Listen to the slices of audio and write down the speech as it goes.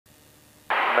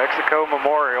Mexico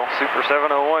Memorial,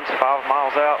 Super701's 5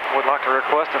 miles out. Would like to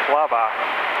request a flyby.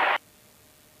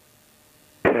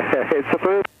 It's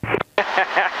approved.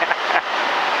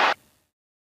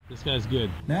 This guy's good.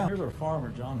 Now, here's our farmer,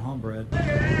 John Homebred. Oh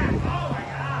my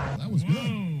God! That was good.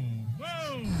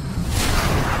 Whoa!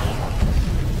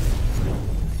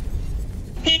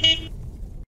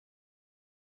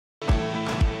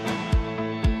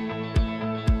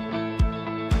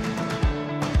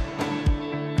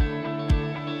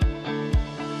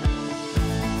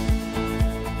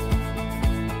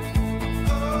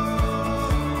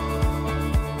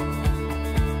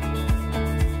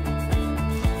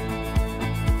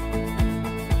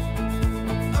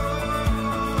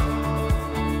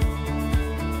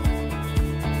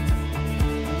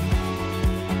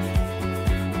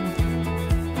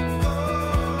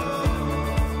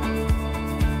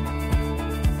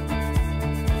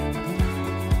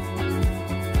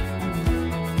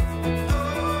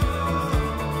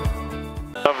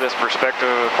 Love this perspective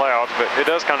of the clouds, but it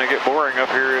does kind of get boring up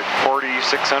here at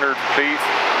 4,600 feet.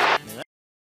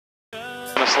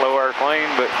 Kind of slow airplane,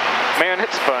 but man,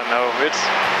 it's fun though. It's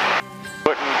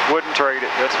wouldn't trade it,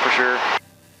 that's for sure.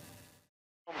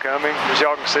 Homecoming, as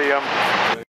y'all can see,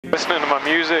 I'm listening to my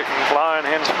music and flying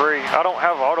hands-free. I don't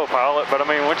have autopilot, but I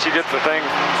mean, once you get the thing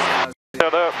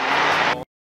set up,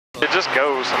 it just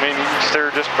goes. I mean, you can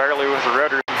steer just barely with the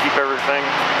rudder and keep everything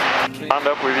lined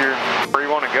up with your where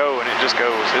you want to go, and it just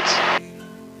goes. It's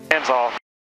hands off.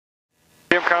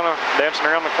 See him kind of dancing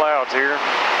around the clouds here.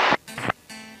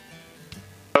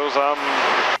 Shows I'm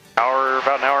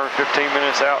about an hour and 15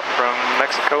 minutes out from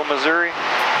Mexico, Missouri.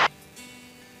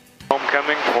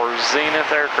 Homecoming for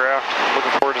Zenith Aircraft.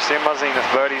 Looking forward to seeing my Zenith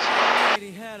buddies.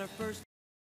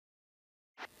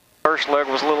 First leg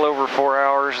was a little over 4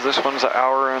 hours. This one's an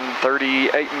hour and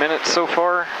 38 minutes so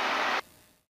far.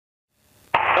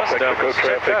 Mexico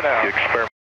Check that out. Experiment.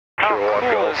 How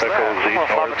cool is that? I'm gonna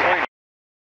fly between.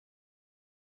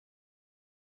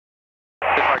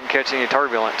 If I can catch any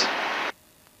turbulence.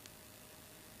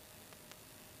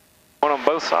 One on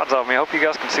both sides of me. I hope you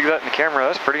guys can see that in the camera.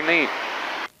 That's pretty neat.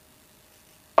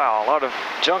 Wow, a lot of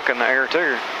junk in the air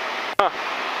too. Huh.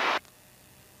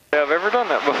 Yeah, I've ever done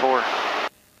that before.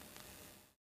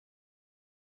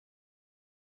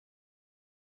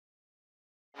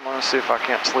 I'm gonna see if I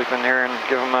can't sleep in here and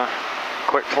give them a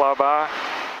quick flyby.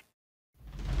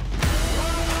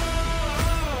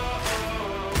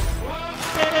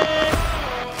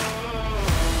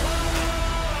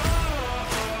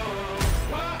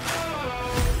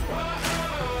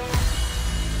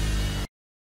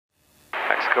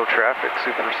 Mexico traffic,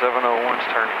 Super701's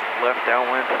turning left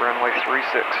downwind for runway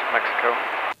 36, Mexico.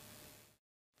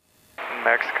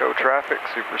 Mexico traffic,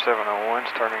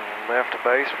 Super701's turning left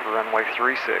base for runway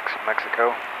 36,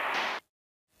 Mexico.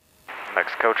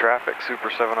 Mexico traffic,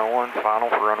 Super701 final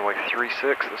for runway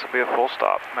 36. This will be a full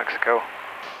stop, Mexico.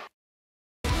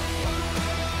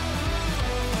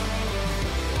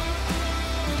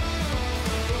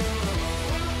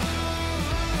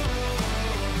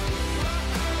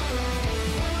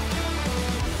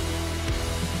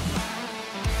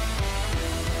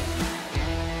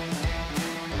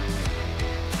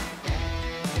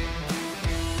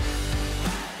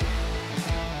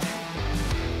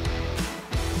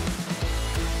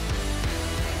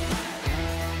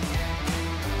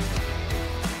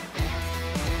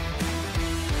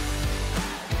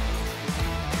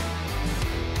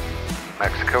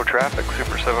 Mexico traffic,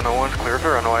 Super701's cleared the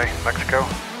runway, Mexico.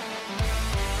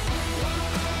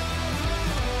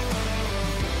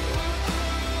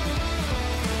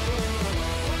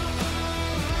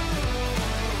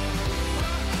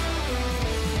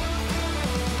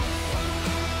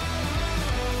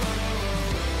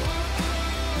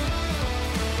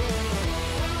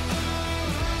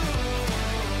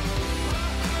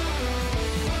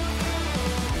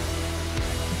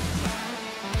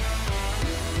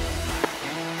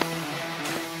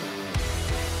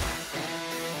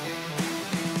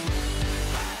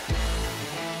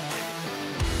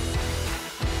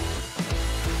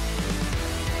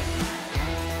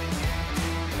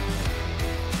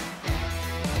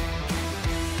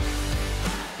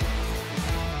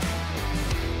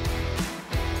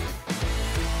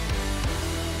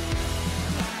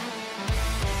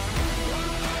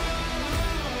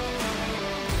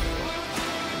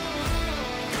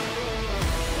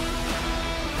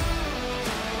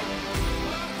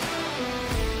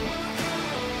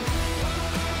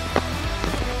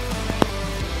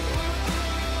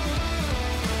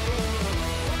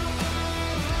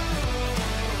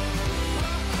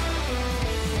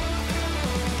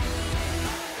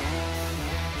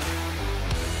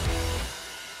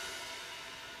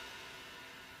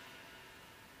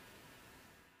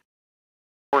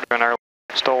 We're doing our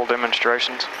STOL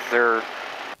demonstrations. They're, I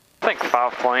think,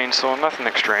 5 planes, so nothing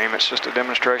extreme. It's just a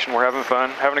demonstration. We're having fun,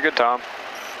 having a good time.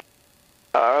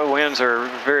 Winds are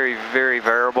very, very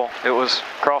variable. It was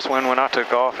crosswind when I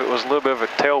took off. It was a little bit of a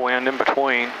tailwind in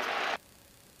between.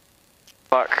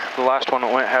 Like the last one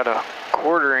that went had a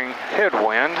quartering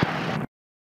headwind.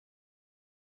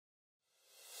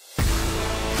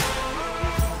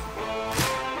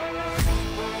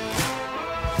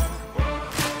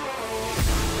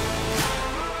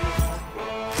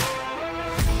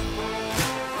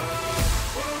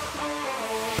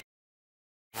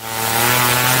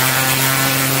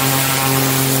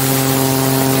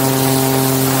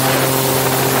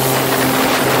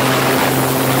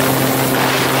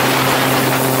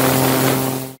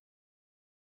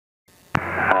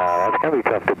 That's going to be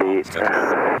tough to beat.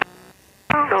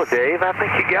 No, Dave, I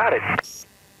think you got it.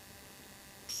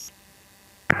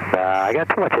 I got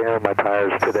too much air in my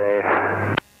tires today.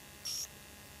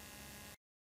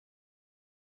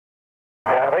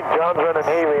 Yeah, I think John's running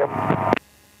helium.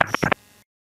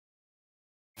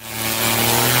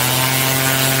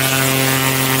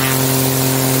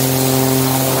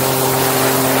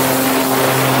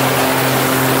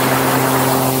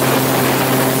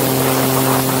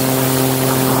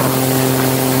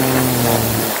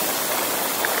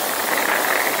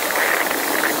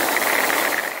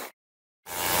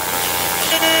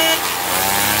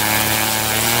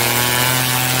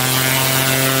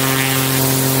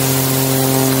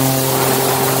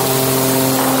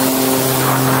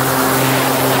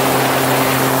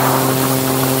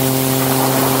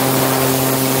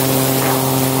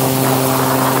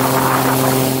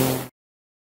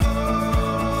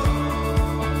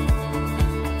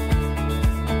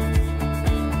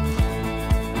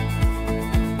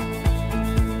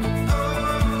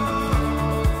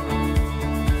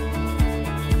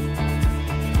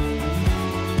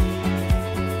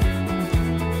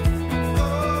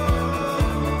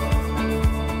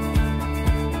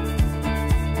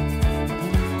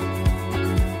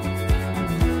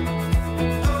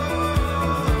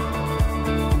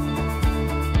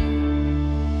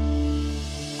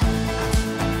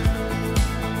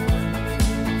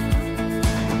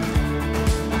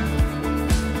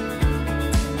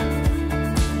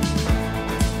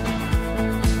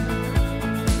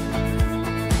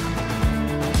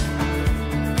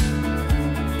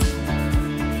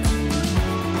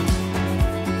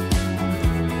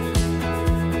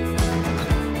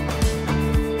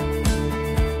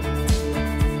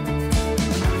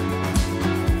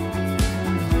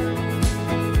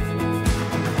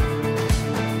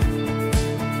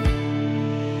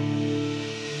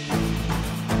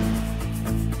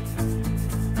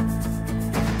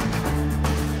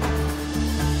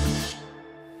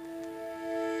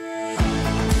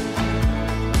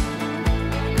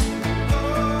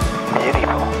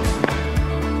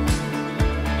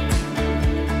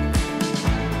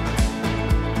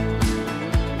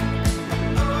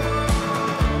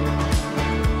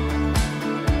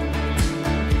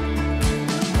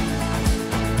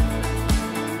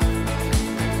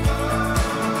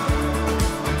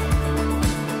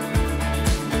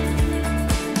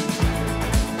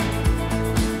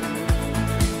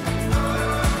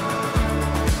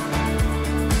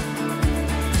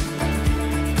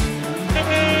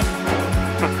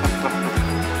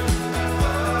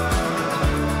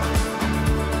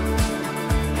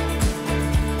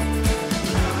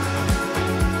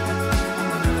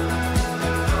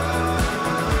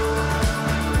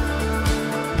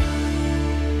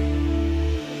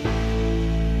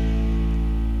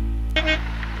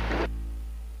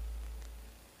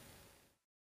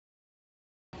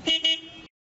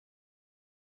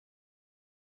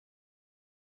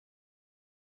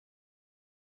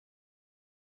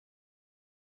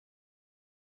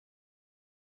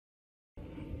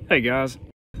 Hey guys,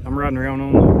 I'm riding around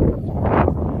on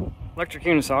the electric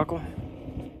unicycle.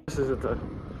 This is at the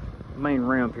main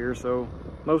ramp here, so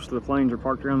most of the planes are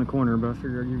parked around the corner, but I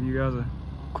figured I'd give you guys a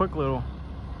quick little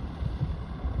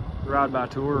ride-by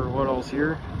tour of what all's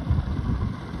here.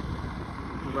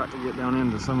 We're about to get down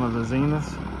into some of the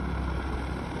Zeniths.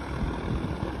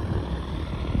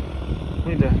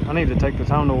 I need to take the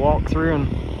time to walk through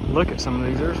and look at some of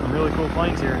these. There's some really cool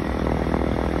planes here.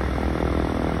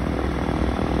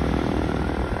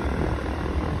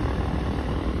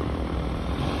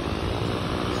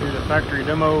 Factory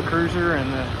demo cruiser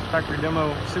and the factory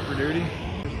demo Super Duty.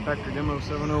 There's the factory demo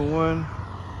 701.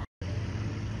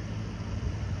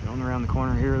 Going around the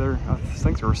corner here, I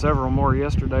think there were several more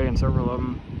yesterday, and several of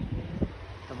them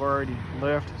have already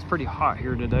left. It's pretty hot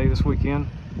here today, this weekend.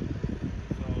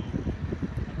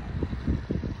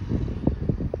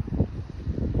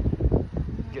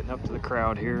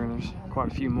 crowd here, and there's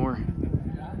quite a few more.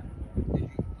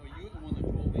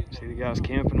 See the guys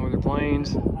camping with their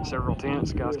planes, several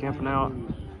tents, guys camping out.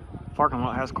 Parking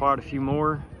lot has quite a few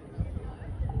more.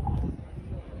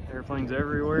 Airplanes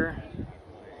everywhere.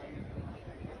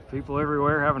 People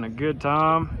everywhere having a good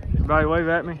time. Everybody wave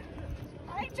at me.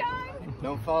 Hi, John.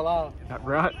 Don't fall off.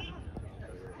 Right.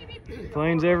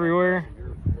 Planes everywhere.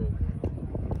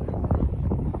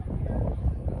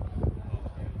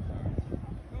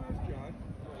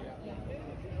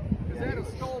 Is that a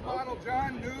STOL model,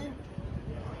 John? New?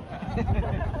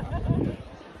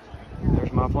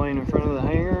 There's my plane in front of the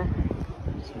hangar.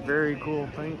 Some very cool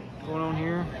paint going on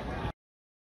here.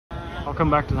 I'll come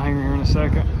back to the hangar here in a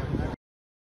second.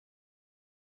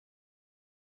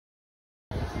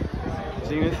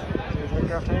 Zenith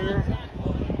aircraft hangar.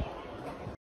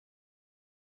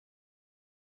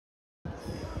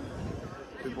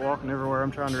 People walking everywhere.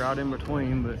 I'm trying to ride in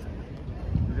between, but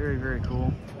very, very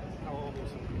cool.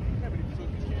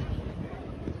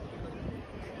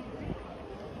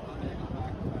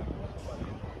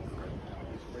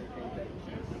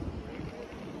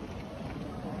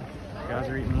 Guys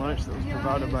are eating lunch that was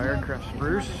provided by Aircraft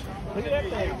Spruce. Look at that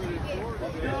thing.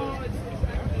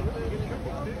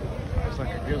 Looks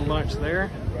like a good lunch there.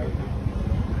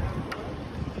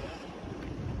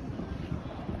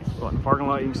 But in the parking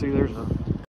lot, you can see there's a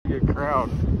good crowd,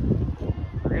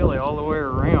 really all the way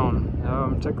around.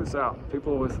 Check this out.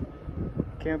 People with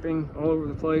camping all over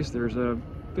the place. There's a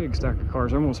big stack of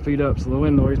cars, almost feet up, so the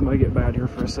wind noise may get bad here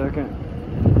for a second.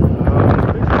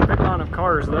 Big line of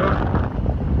cars though.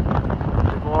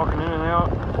 People walking in and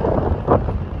out.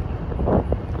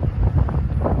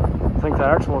 I think the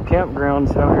actual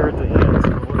campground's out here at the end, so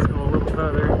let's go a little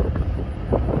further.